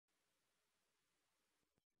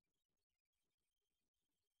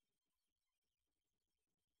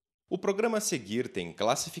O programa a seguir tem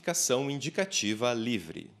classificação indicativa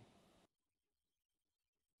livre.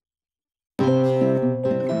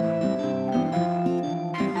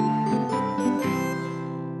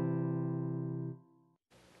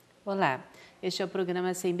 Olá, este é o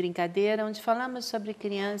programa Sem Brincadeira, onde falamos sobre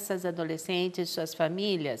crianças, adolescentes, suas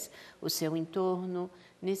famílias, o seu entorno,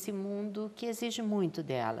 nesse mundo que exige muito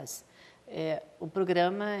delas. O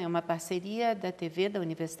programa é uma parceria da TV da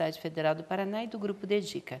Universidade Federal do Paraná e do Grupo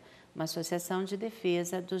Dedica, uma associação de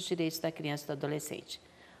defesa dos direitos da criança e do adolescente.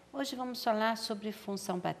 Hoje vamos falar sobre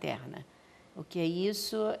função paterna. O que é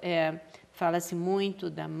isso? Fala-se muito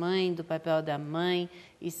da mãe, do papel da mãe,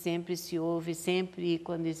 e sempre se ouve, sempre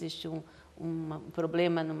quando existe um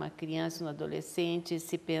problema numa criança, no adolescente,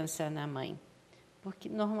 se pensa na mãe, porque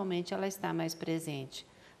normalmente ela está mais presente.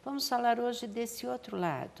 Vamos falar hoje desse outro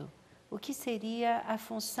lado. O que seria a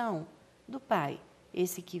função do pai?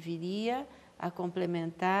 Esse que viria a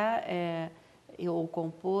complementar ou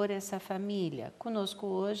compor essa família. Conosco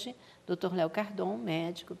hoje, Dr. Léo Cardon,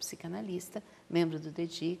 médico, psicanalista, membro do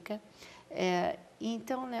Dedica.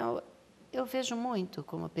 Então, Léo, eu vejo muito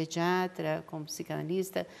como pediatra, como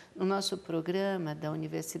psicanalista, no nosso programa da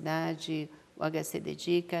universidade, o HC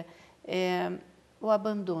Dedica, o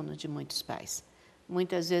abandono de muitos pais.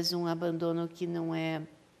 Muitas vezes um abandono que não é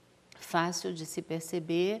fácil de se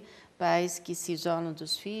perceber, pais que se isolam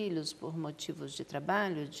dos filhos por motivos de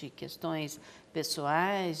trabalho, de questões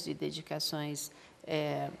pessoais, de dedicações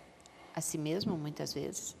a si mesmo, muitas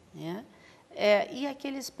vezes, né? E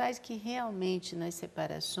aqueles pais que realmente nas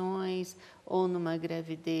separações ou numa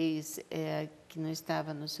gravidez que não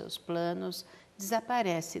estava nos seus planos,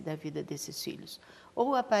 desaparece da vida desses filhos.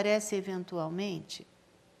 Ou aparece eventualmente,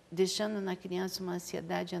 deixando na criança uma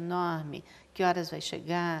ansiedade enorme, que horas vai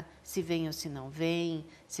chegar, se vem ou se não vem,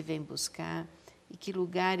 se vem buscar, e que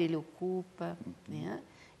lugar ele ocupa, né?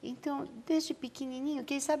 Então, desde pequenininho,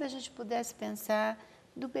 quem sabe a gente pudesse pensar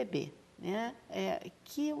do bebê, né?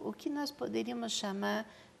 O que nós poderíamos chamar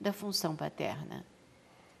da função paterna?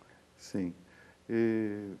 Sim.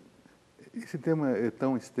 Esse tema é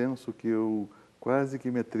tão extenso que eu quase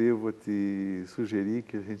que me atrevo a te sugerir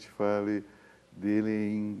que a gente fale dele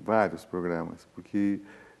em vários programas, porque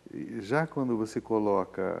já quando você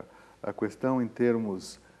coloca a questão em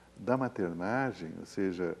termos da maternagem, ou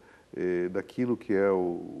seja, daquilo que é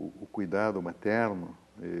o cuidado materno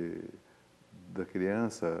da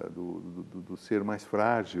criança, do ser mais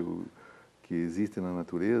frágil que existe na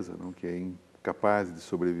natureza, não, que é incapaz de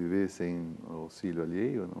sobreviver sem auxílio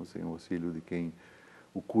alheio, não, sem o auxílio de quem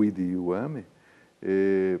o cuide e o ame.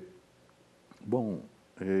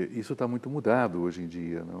 Isso está muito mudado hoje em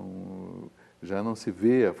dia. Já não se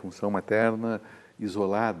vê a função materna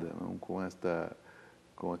isolada, não,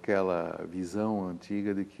 com aquela visão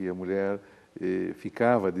antiga de que a mulher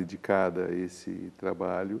ficava dedicada a esse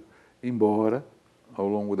trabalho, embora, ao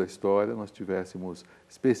longo da história, nós tivéssemos,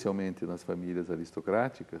 especialmente nas famílias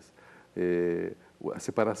aristocráticas, a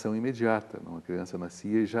separação imediata. Não? A criança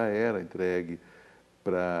nascia e já era entregue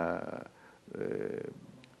para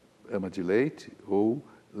ama de leite ou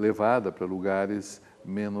levada para lugares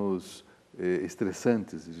menos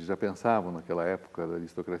estressantes. Já pensavam naquela época da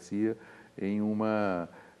aristocracia em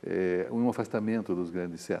um afastamento dos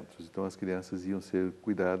grandes centros. Então as crianças iam ser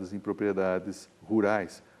cuidadas em propriedades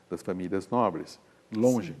rurais das famílias nobres,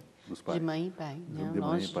 longe dos pais. De mãe e pai, né? De mãe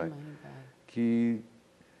Longe e pai. de mãe e pai. Que,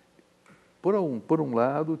 por um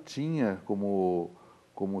lado, tinha como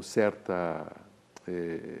certa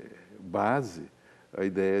base a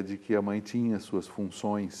ideia de que a mãe tinha suas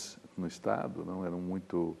funções no Estado, não eram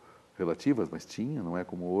muito relativas, mas tinha, não é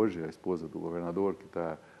como hoje a esposa do governador que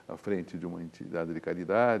está à frente de uma entidade de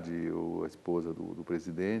caridade, ou a esposa do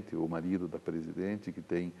presidente, ou o marido da presidente, que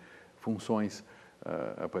tem funções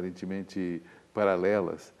aparentemente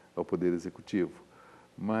paralelas ao poder executivo.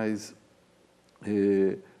 Mas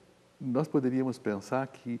nós poderíamos pensar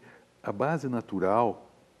que a base natural,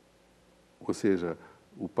 ou seja,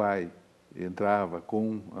 o pai entrava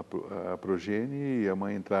com a progenie e a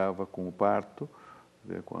mãe entrava com o parto,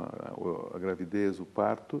 né, com a gravidez, o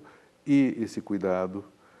parto, e esse cuidado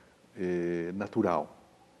natural.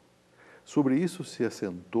 Sobre isso se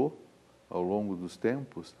assentou, ao longo dos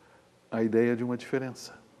tempos, a ideia de uma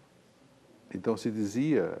diferença. Então se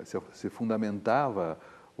dizia, se fundamentava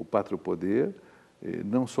o patropoder,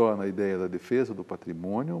 não só na ideia da defesa do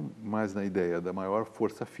patrimônio, mas na ideia da maior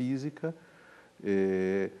força física,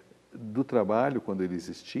 do trabalho quando ele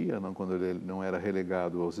existia, não quando ele não era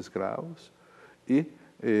relegado aos escravos, e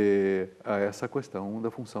a essa questão da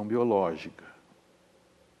função biológica.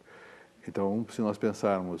 Então, se nós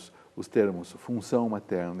pensarmos os termos função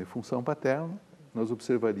materna e função paterna, nós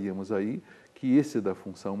observaríamos aí que esse da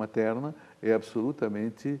função materna é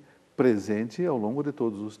absolutamente presente ao longo de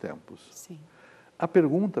todos os tempos. Sim. A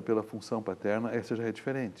pergunta pela função paterna, essa já é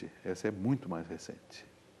diferente, essa é muito mais recente.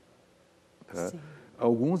 Tá?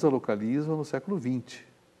 Alguns a localizam no século XX,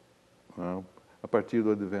 né? A partir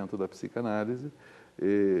do advento da psicanálise,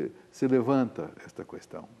 se levanta esta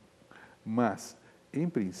questão. Mas, em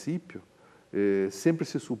princípio, sempre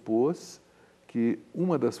se supôs que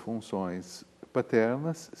uma das funções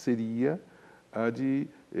paternas seria a de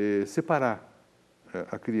separar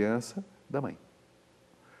a criança da mãe.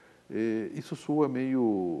 Isso soa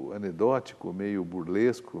meio anedótico, meio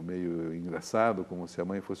burlesco, meio engraçado, como se a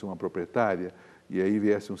mãe fosse uma proprietária e aí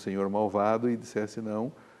viesse um senhor malvado e dissesse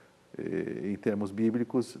não, em termos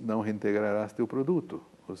bíblicos, não reintegrarás teu produto,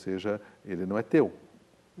 ou seja, ele não é teu,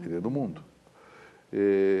 ele é do mundo.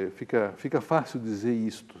 Fica fácil dizer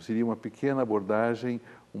isto, seria uma pequena abordagem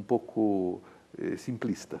um pouco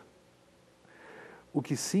simplista. O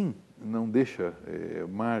que sim não deixa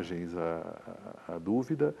margens à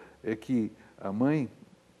dúvida é que a mãe,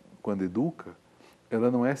 quando educa, ela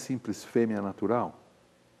não é simples fêmea natural.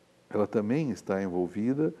 Ela também está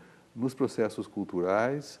envolvida nos processos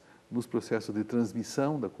culturais, nos processos de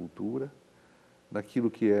transmissão da cultura, naquilo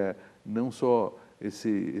que é não só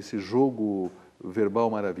esse jogo verbal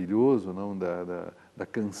maravilhoso, não da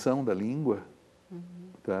canção da língua,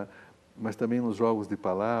 tá? Mas também nos jogos de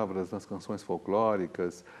palavras, nas canções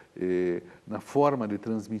folclóricas, na forma de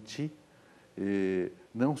transmitir,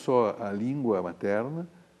 não só a língua materna,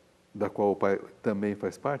 da qual o pai também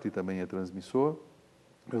faz parte e também é transmissor,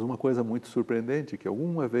 mas uma coisa muito surpreendente, que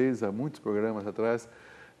alguma vez, há muitos programas atrás,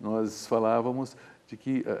 nós falávamos de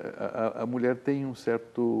que a mulher tem um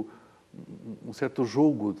certo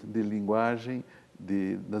jogo de linguagem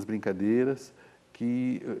nas brincadeiras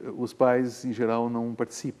que os pais, em geral, não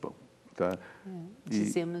participam. Tá?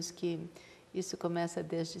 Dizemos que isso começa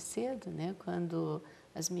desde cedo, né? Quando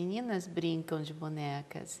as meninas brincam de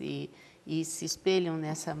bonecas e se espelham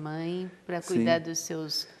nessa mãe para cuidar dos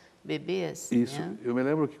seus bebês. Isso. Né? Eu me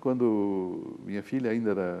lembro que quando minha filha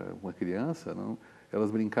ainda era uma criança, não,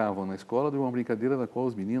 elas brincavam na escola de uma brincadeira da qual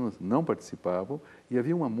os meninos não participavam e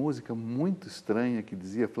havia uma música muito estranha que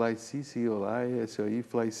dizia fly si, si, olá, esse aí,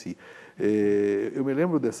 fly si. Eu me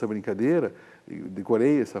lembro dessa brincadeira,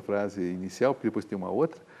 decorei essa frase inicial, porque depois tem uma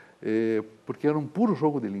outra, porque era um puro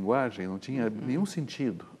jogo de linguagem, não tinha nenhum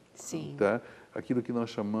sentido. Sim. Tá? Aquilo que nós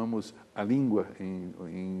chamamos a língua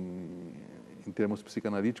em termos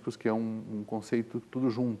psicanalíticos, que é um conceito tudo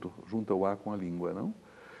junta o A com a língua, não?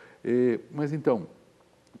 Mas então,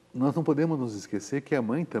 nós não podemos nos esquecer que a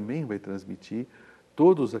mãe também vai transmitir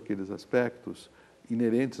todos aqueles aspectos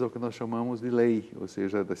inerentes ao que nós chamamos de lei, ou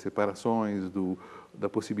seja, das separações, da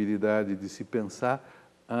possibilidade de se pensar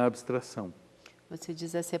a abstração. Você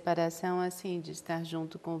diz a separação assim, de estar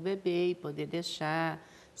junto com o bebê e poder deixar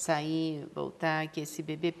sair, voltar, que esse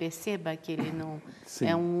bebê perceba que ele não Sim.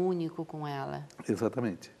 é um único com ela.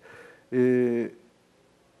 Exatamente.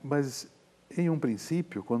 Mas, em um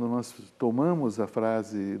princípio, quando nós tomamos a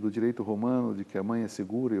frase do direito romano de que a mãe é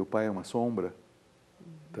segura e o pai é uma sombra,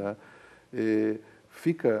 tá?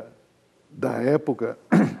 Fica, da época,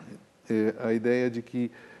 a ideia de que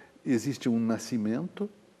existe um nascimento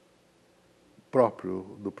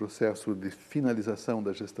próprio do processo de finalização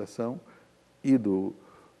da gestação e do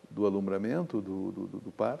alumbramento,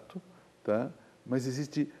 do parto, tá? Mas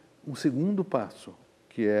existe um segundo passo,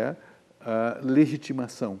 que é a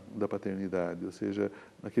legitimação da paternidade, ou seja,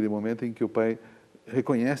 naquele momento em que o pai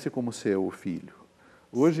reconhece como seu o filho.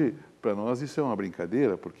 Hoje, para nós, isso é uma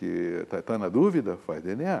brincadeira, porque está na dúvida, faz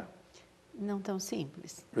DNA. Não tão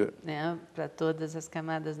simples, né? Para todas as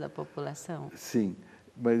camadas da população. Sim,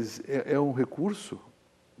 mas é um recurso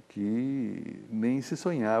que nem se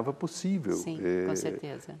sonhava possível. Sim, com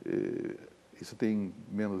certeza. Isso tem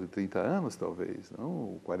menos de 30 anos, talvez, não?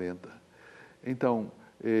 Ou 40. Então,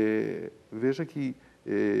 veja que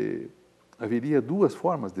haveria duas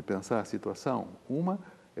formas de pensar a situação. Uma,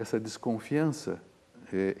 essa desconfiança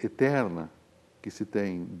eterna que se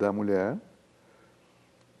tem da mulher.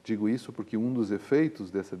 Digo isso porque um dos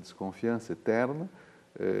efeitos dessa desconfiança eterna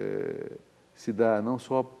se dá não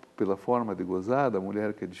só pela forma de gozar da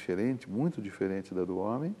mulher, que é diferente, muito diferente da do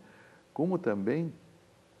homem, como também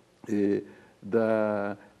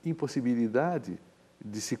da impossibilidade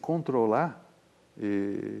de se controlar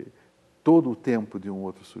todo o tempo de um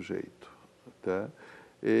outro sujeito. Tá?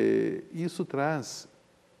 Isso traz,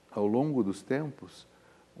 ao longo dos tempos,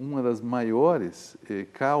 uma das maiores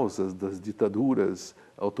causas das ditaduras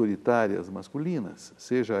autoritárias masculinas,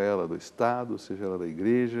 seja ela do Estado, seja ela da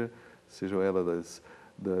Igreja, seja ela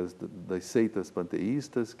das seitas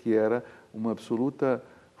panteístas, que era uma absoluta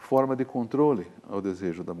forma de controle ao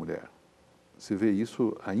desejo da mulher. Se vê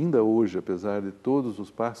isso ainda hoje, apesar de todos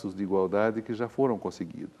os passos de igualdade que já foram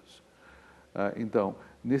conseguidos. Então,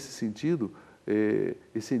 nesse sentido,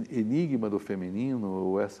 esse enigma do feminino,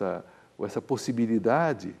 ou essa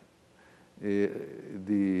possibilidade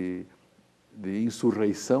de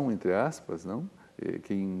insurreição, entre aspas, não?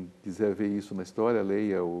 Quem quiser ver isso na história,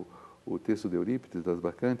 leia o texto de Eurípides, das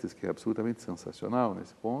Bacantes, que é absolutamente sensacional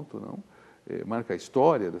nesse ponto, não? Marca a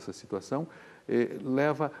história dessa situação,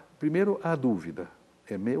 leva primeiro à dúvida: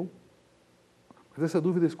 é meu? Mas essa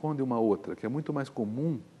dúvida esconde uma outra, que é muito mais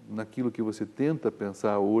comum naquilo que você tenta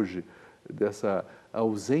pensar hoje, dessa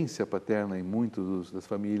ausência paterna em muitas das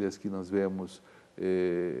famílias que nós vemos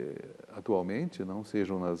atualmente, não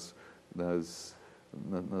sejam nas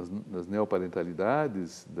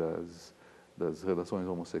neoparentalidades, das relações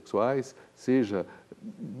homossexuais, seja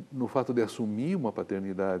no fato de assumir uma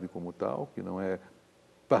paternidade como tal, que não é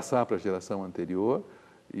passar para a geração anterior,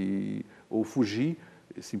 ou fugir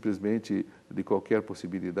simplesmente de qualquer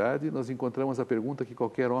possibilidade. Nós encontramos a pergunta que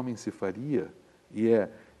qualquer homem se faria, e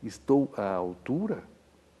é: estou à altura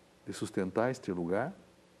de sustentar este lugar?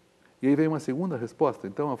 E aí vem uma segunda resposta.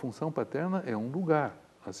 Então, a função paterna é um lugar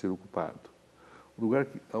a ser ocupado, um lugar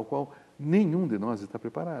ao qual nenhum de nós está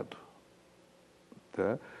preparado.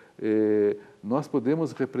 Tá? Nós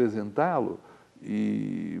podemos representá-lo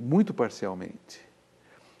muito parcialmente.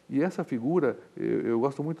 E essa figura, eu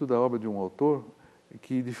gosto muito da obra de um autor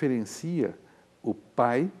que diferencia o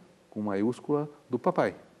pai, com maiúscula, do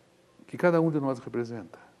papai, que cada um de nós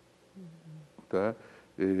representa. Tá?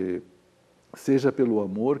 Seja pelo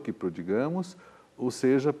amor que prodigamos, ou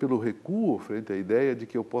seja pelo recuo frente à ideia de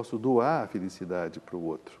que eu posso doar a felicidade para o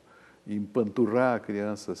outro, e empanturrar a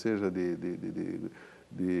criança, seja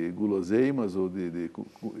de guloseimas ou de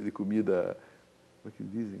comida, como é que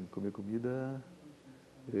dizem? Comer comida...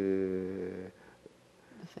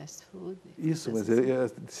 Fast food. Isso, mas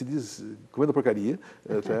se diz comendo porcaria,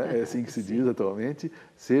 tá? É assim que se diz atualmente,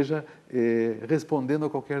 seja respondendo a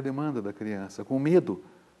qualquer demanda da criança, com medo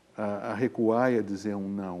a recuar e a dizer um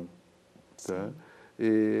não. Tá?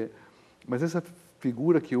 Mas essa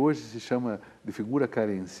figura que hoje se chama de figura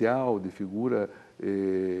carencial, de figura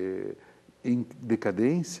em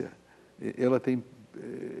decadência, ela tem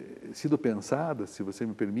sido pensada, se você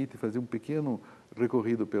me permite fazer um pequeno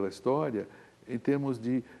recorrido pela história, em termos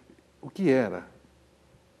de o que era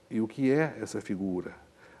e o que é essa figura.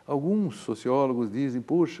 Alguns sociólogos dizem: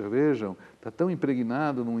 puxa, vejam, está tão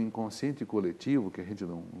impregnado num inconsciente coletivo, que a gente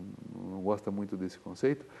não gosta muito desse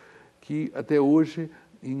conceito, que até hoje,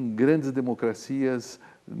 em grandes democracias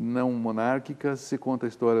não monárquicas, se conta a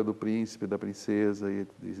história do príncipe, da princesa,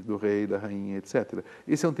 do rei, da rainha, etc.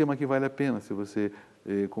 Esse é um tema que vale a pena, se você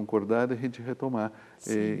concordar, a gente retomar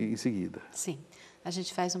em seguida. Sim. A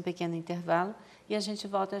gente faz um pequeno intervalo e a gente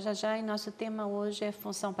volta já já, e nosso tema hoje é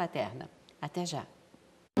função paterna. Até já.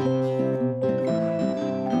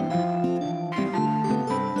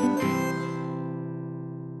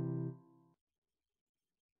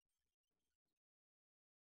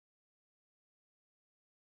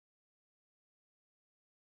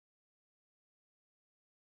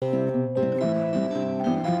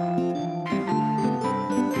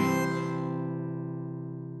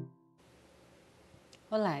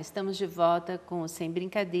 Olá, estamos de volta com o Sem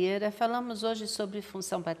Brincadeira. Falamos hoje sobre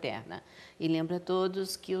função paterna. E lembro a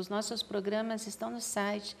todos que os nossos programas estão no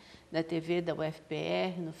site da TV da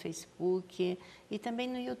UFPR, no Facebook e também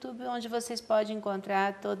no YouTube, onde vocês podem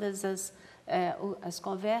encontrar todas as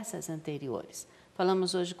conversas anteriores.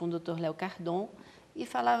 Falamos hoje com o Dr. Léo Cardon e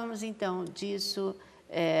falávamos então disso,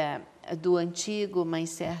 do antigo mãe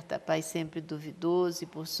certa, pai sempre duvidoso, e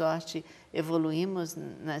por sorte evoluímos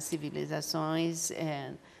nas civilizações,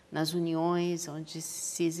 nas uniões onde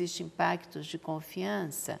se existem pactos de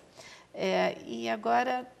confiança. E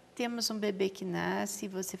agora temos um bebê que nasce, e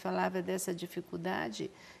você falava dessa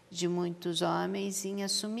dificuldade de muitos homens em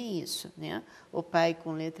assumir isso, né? O pai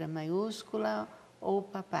com letra maiúscula ou o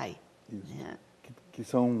papai. Isso. Né? Que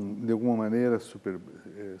são, de alguma maneira,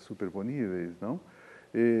 superponíveis, não?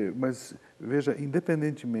 Mas, veja,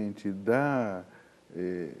 independentemente da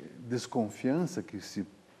desconfiança que se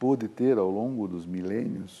pôde ter ao longo dos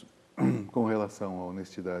milênios com relação à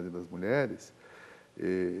honestidade das mulheres,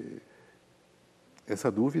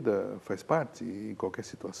 essa dúvida faz parte em qualquer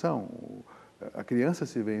situação. A criança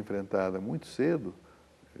se vê enfrentada muito cedo,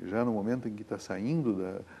 já no momento em que está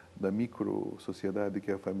saindo da micro-sociedade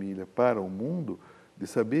que é a família para o mundo, de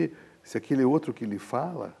saber se aquele outro que lhe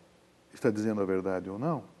fala está dizendo a verdade ou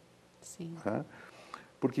não. Sim. Tá?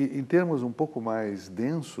 Porque, em termos um pouco mais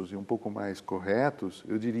densos e um pouco mais corretos,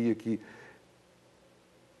 eu diria que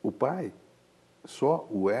o pai só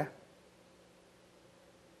o é,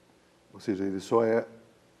 ou seja, ele só é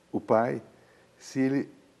o pai se ele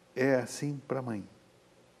é assim para a mãe.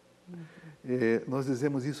 Nós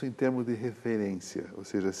dizemos isso em termos de referência, ou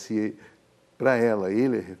seja, se para ela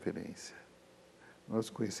ele é referência. Nós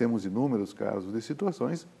conhecemos inúmeros casos de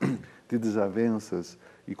situações de desavenças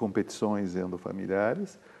e competições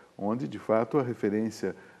endofamiliares, onde, de fato, a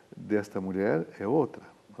referência desta mulher é outra.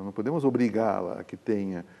 Nós não podemos obrigá-la a que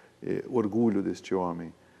tenha orgulho deste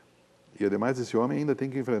homem. E, ademais, esse homem ainda tem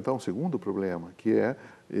que enfrentar um segundo problema, que é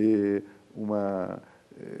uma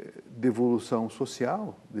devolução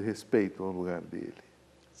social de respeito ao lugar dele.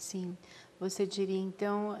 Sim. Você diria,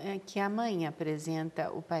 então, que a mãe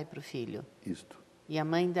apresenta o pai para o filho? Isto. E a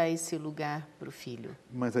mãe dá esse lugar para o filho?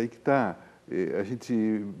 Mas aí que está. A gente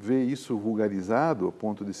vê isso vulgarizado a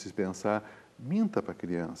ponto de se pensar, minta para a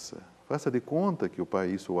criança, faça de conta que o pai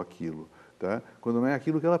é isso ou aquilo, tá? Quando não é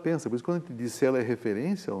aquilo que ela pensa. Por isso, quando a gente diz se ela é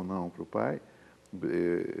referência ou não para o pai,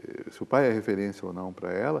 se o pai é referência ou não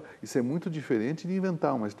para ela, isso é muito diferente de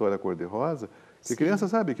inventar uma história cor-de-rosa, que a criança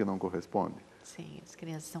sabe que não corresponde. Sim, as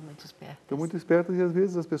crianças são muito espertas. Estão muito espertas e, às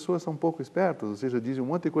vezes, as pessoas são pouco espertas, ou seja, dizem um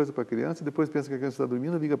monte de coisa para a criança e depois pensa que a criança está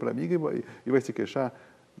dormindo, liga para a amiga e vai se queixar,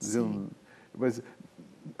 dizendo... Mas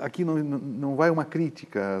aqui não vai uma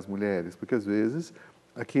crítica às mulheres, porque, às vezes,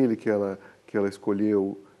 aquele que ela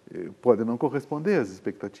escolheu pode não corresponder às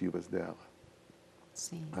expectativas dela.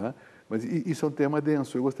 Sim. Tá? Mas isso é um tema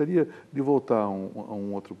denso. Eu gostaria de voltar a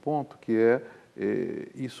um outro ponto, que é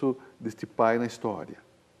isso deste pai na história.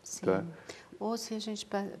 Sim. Tá? Ou, se a gente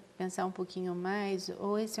pensar um pouquinho mais,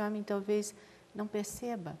 ou esse homem talvez não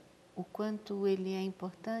perceba o quanto ele é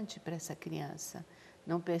importante para essa criança,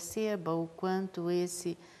 não perceba o quanto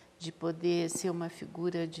esse de poder ser uma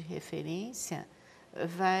figura de referência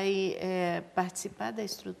vai participar da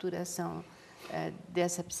estruturação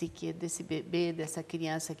dessa psique, desse bebê, dessa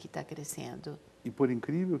criança que está crescendo. E, por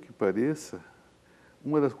incrível que pareça,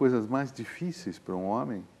 uma das coisas mais difíceis para um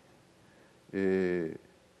homem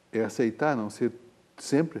é aceitar não ser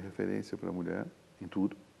sempre referência para a mulher em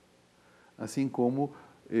tudo, assim como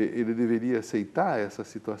ele deveria aceitar essa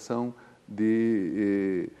situação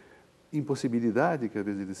de impossibilidade que às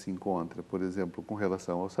vezes ele se encontra, por exemplo, com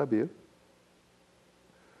relação ao saber.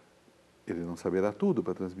 Ele não saberá tudo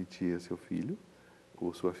para transmitir a seu filho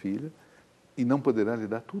ou sua filha e não poderá lhe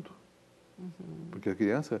dar tudo. Porque a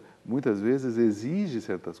criança, muitas vezes, exige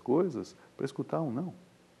certas coisas para escutar um não.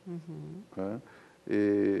 Tá?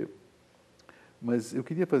 Mas eu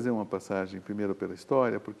queria fazer uma passagem, primeiro pela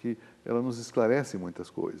história, porque ela nos esclarece muitas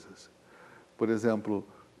coisas. Por exemplo,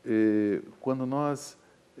 quando nós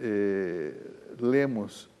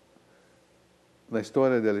lemos na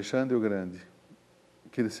história de Alexandre o Grande,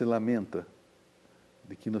 que ele se lamenta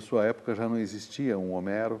de que na sua época já não existia um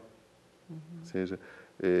Homero, ou seja,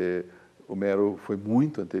 Homero foi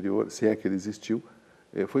muito anterior, se é que ele existiu,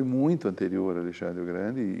 foi muito anterior a Alexandre o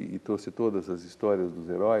Grande e trouxe todas as histórias dos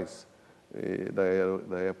heróis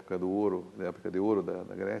da época do ouro, da época de ouro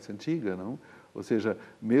da Grécia Antiga, não? Ou seja,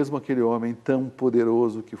 mesmo aquele homem tão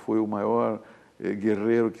poderoso que foi o maior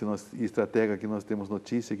guerreiro e estratega que nós temos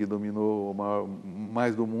notícia, que dominou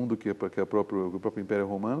mais do mundo que o próprio Império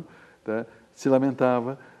Romano, tá? Se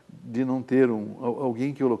lamentava de não ter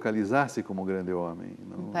alguém que o localizasse como grande homem.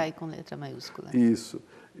 Não? Um pai com letra maiúscula. Isso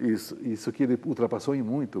que ele ultrapassou em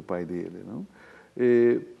muito o pai dele. Não?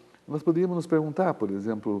 Nós poderíamos nos perguntar, por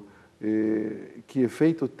exemplo, que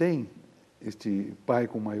efeito tem este pai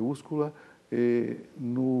com maiúscula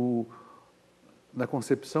na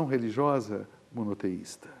concepção religiosa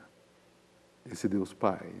monoteísta, esse Deus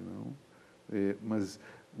Pai, não? Mas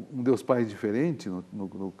um Deus Pai diferente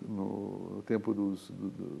no tempo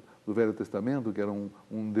do Velho Testamento, que era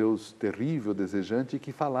um Deus terrível, desejante, e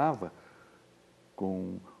que falava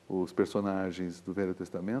com os personagens do Velho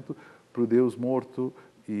Testamento para o Deus morto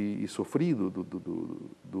e sofrido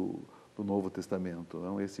do Novo Testamento,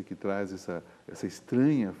 não? Esse que traz essa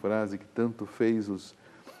estranha frase que tanto fez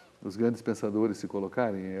os grandes pensadores se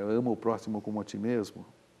colocarem: ama o próximo como a ti mesmo.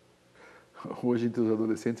 Hoje, entre os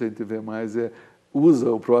adolescentes, a gente vê mais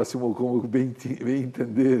usa o próximo como bem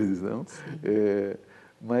entenderes, não?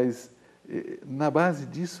 Mas, na base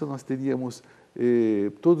disso, nós teríamos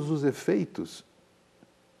todos os efeitos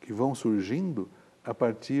que vão surgindo a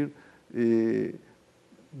partir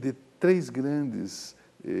de três grandes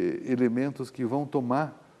elementos que vão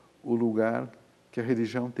tomar o lugar que a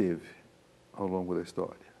religião teve ao longo da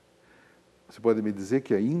história. Você pode me dizer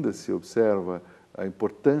que ainda se observa a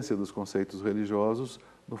importância dos conceitos religiosos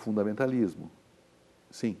no fundamentalismo.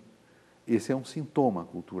 Sim. Esse é um sintoma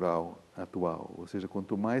cultural atual, ou seja,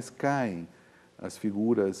 quanto mais caem as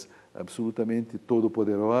figuras absolutamente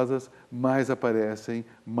todo-poderosas, mais aparecem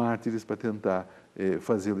mártires para tentar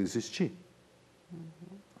fazê-lo existir.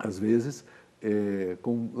 Às vezes,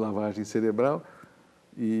 com lavagem cerebral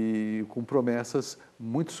e com promessas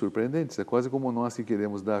muito surpreendentes. É quase como nós que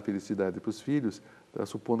queremos dar felicidade para os filhos, tá,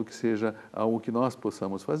 supondo que seja algo que nós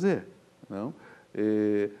possamos fazer. Não?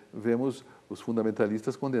 Vemos os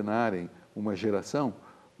fundamentalistas condenarem uma geração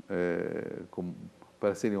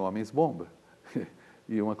para serem homens-bomba.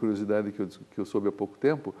 E uma curiosidade que eu soube há pouco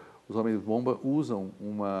tempo, os homens-bomba usam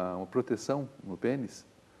uma proteção no pênis,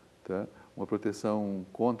 tá? Uma proteção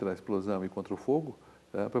contra a explosão e contra o fogo,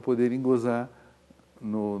 tá? Para poderem gozar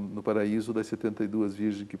no paraíso das 72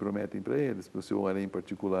 virgens que prometem para eles, para o seu harém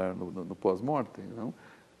particular no pós-mortem. Não?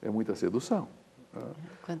 É muita sedução.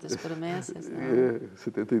 Quantas promessas, não?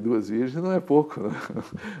 72 virgens não é pouco, não?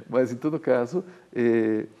 Mas, em todo caso,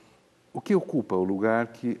 o que ocupa o lugar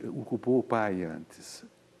que ocupou o pai antes?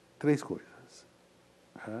 3 coisas.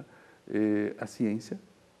 A ciência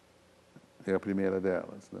é a primeira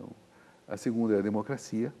delas. Não? A segunda é a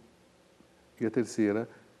democracia e a terceira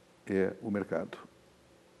é o mercado.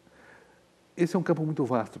 Esse é um campo muito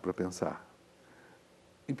vasto para pensar.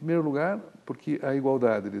 Em primeiro lugar, porque a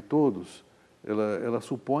igualdade de todos, ela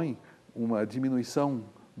supõe uma diminuição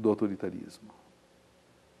do autoritarismo.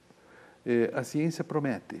 A ciência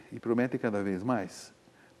promete, e promete cada vez mais.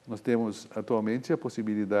 Nós temos atualmente a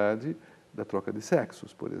possibilidade da troca de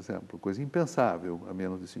sexos, por exemplo, coisa impensável há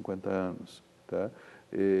menos de 50 anos. Tá?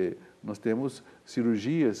 Nós temos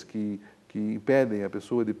cirurgias que impedem a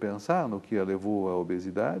pessoa de pensar no que a levou à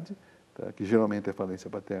obesidade, tá? Que geralmente é falência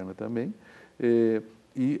paterna também,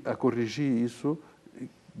 e a corrigir isso,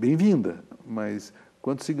 bem-vinda, mas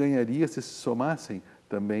quanto se ganharia se somassem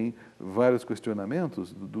também vários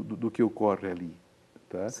questionamentos do que ocorre ali.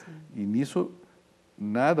 Tá? E nisso,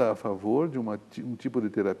 nada a favor de um tipo de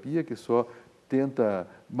terapia que só tenta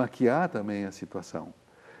maquiar também a situação.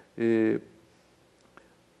 E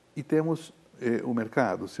temos o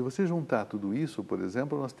mercado. Se você juntar tudo isso, por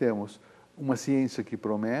exemplo, nós temos uma ciência que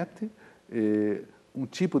promete, um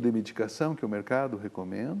tipo de medicação que o mercado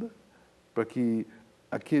recomenda, para que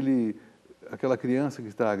aquela criança que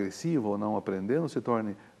está agressiva ou não aprendendo se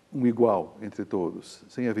torne um igual entre todos,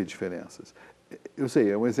 sem haver diferenças. Eu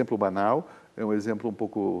sei, é um exemplo banal, é um exemplo um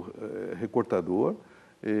pouco recortador,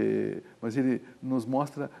 mas ele nos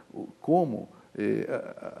mostra como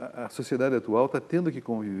a sociedade atual está tendo que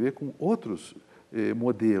conviver com outros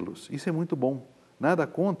modelos. Isso é muito bom. Nada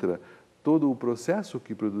contra todo o processo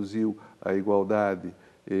que produziu a igualdade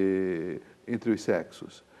entre os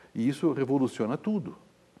sexos. E isso revoluciona tudo.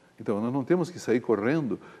 Então, nós não temos que sair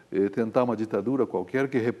correndo, tentar uma ditadura qualquer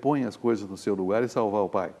que reponha as coisas no seu lugar e salvar o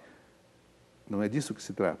pai. Não é disso que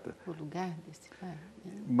se trata. O lugar desse pai.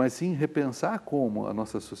 Mas sim repensar como a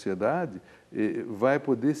nossa sociedade vai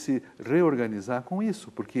poder se reorganizar com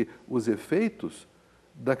isso, porque os efeitos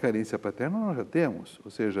da carência paterna nós já temos,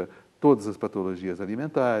 ou seja, todas as patologias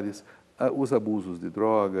alimentares, os abusos de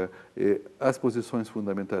droga, as posições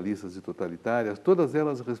fundamentalistas e totalitárias, todas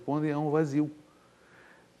elas respondem a um vazio.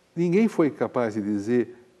 Ninguém foi capaz de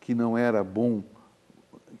dizer que não era bom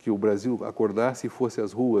que o Brasil acordasse e fosse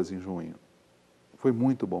às ruas em junho. Foi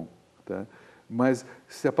muito bom. Tá? Mas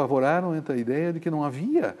se apavoraram entre a ideia de que não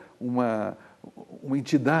havia uma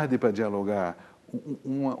entidade para dialogar,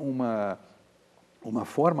 uma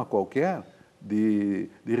forma qualquer de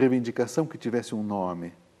reivindicação que tivesse um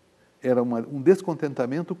nome. Era um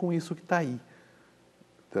descontentamento com isso que está aí.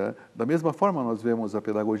 Tá? Da mesma forma, nós vemos a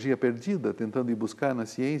pedagogia perdida, tentando ir buscar na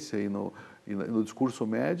ciência e no discurso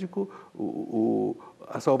médico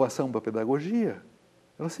a salvação para a pedagogia.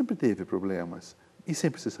 Ela sempre teve problemas e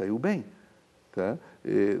sempre se saiu bem, tá?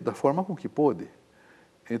 Da forma com que pôde.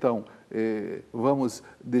 Então, vamos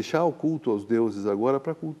deixar o culto aos deuses agora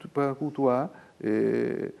para cultuar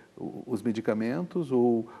os medicamentos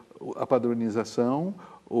ou a padronização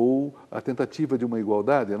ou a tentativa de uma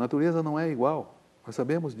igualdade. A natureza não é igual. Nós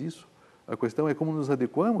sabemos disso. A questão é como nos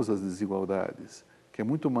adequamos às desigualdades, que é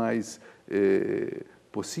muito mais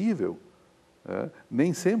possível.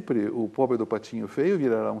 Nem sempre o pobre do patinho feio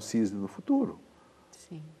virará um cisne no futuro.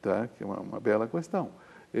 Sim. Tá? Que é uma bela questão.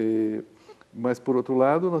 Mas, por outro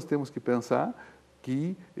lado, nós temos que pensar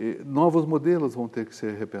que novos modelos vão ter que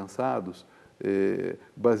ser repensados,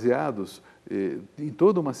 baseados em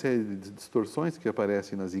toda uma série de distorções que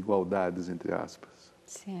aparecem nas igualdades, entre aspas.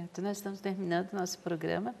 Certo, nós estamos terminando o nosso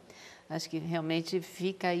programa. Acho que realmente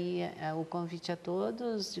fica aí o convite a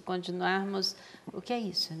todos de continuarmos o que é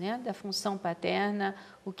isso, né? Da função paterna,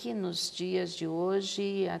 o que nos dias de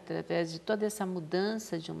hoje, através de toda essa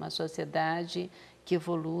mudança de uma sociedade que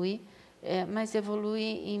evolui, mas evolui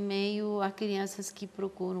em meio a crianças que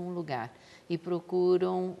procuram um lugar e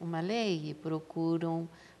procuram uma lei e procuram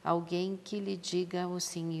alguém que lhe diga o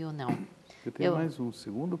sim e o não. Eu tenho mais um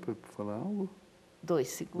segundo para falar algo? 2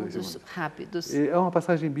 segundos rápidos. É uma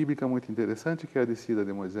passagem bíblica muito interessante, que é a descida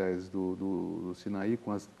de Moisés do Sinaí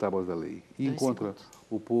com as tábuas da lei. E encontra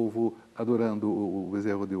o povo adorando o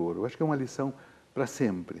bezerro de ouro. Eu acho que é uma lição para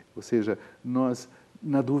sempre. Ou seja, nós,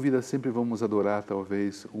 na dúvida, sempre vamos adorar,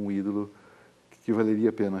 talvez, um ídolo que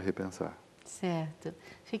valeria a pena repensar. Certo.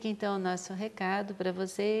 Fica, então, o nosso recado para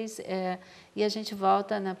vocês. E a gente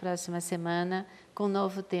volta na próxima semana com um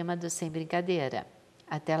novo tema do Sem Brincadeira.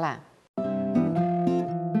 Até lá!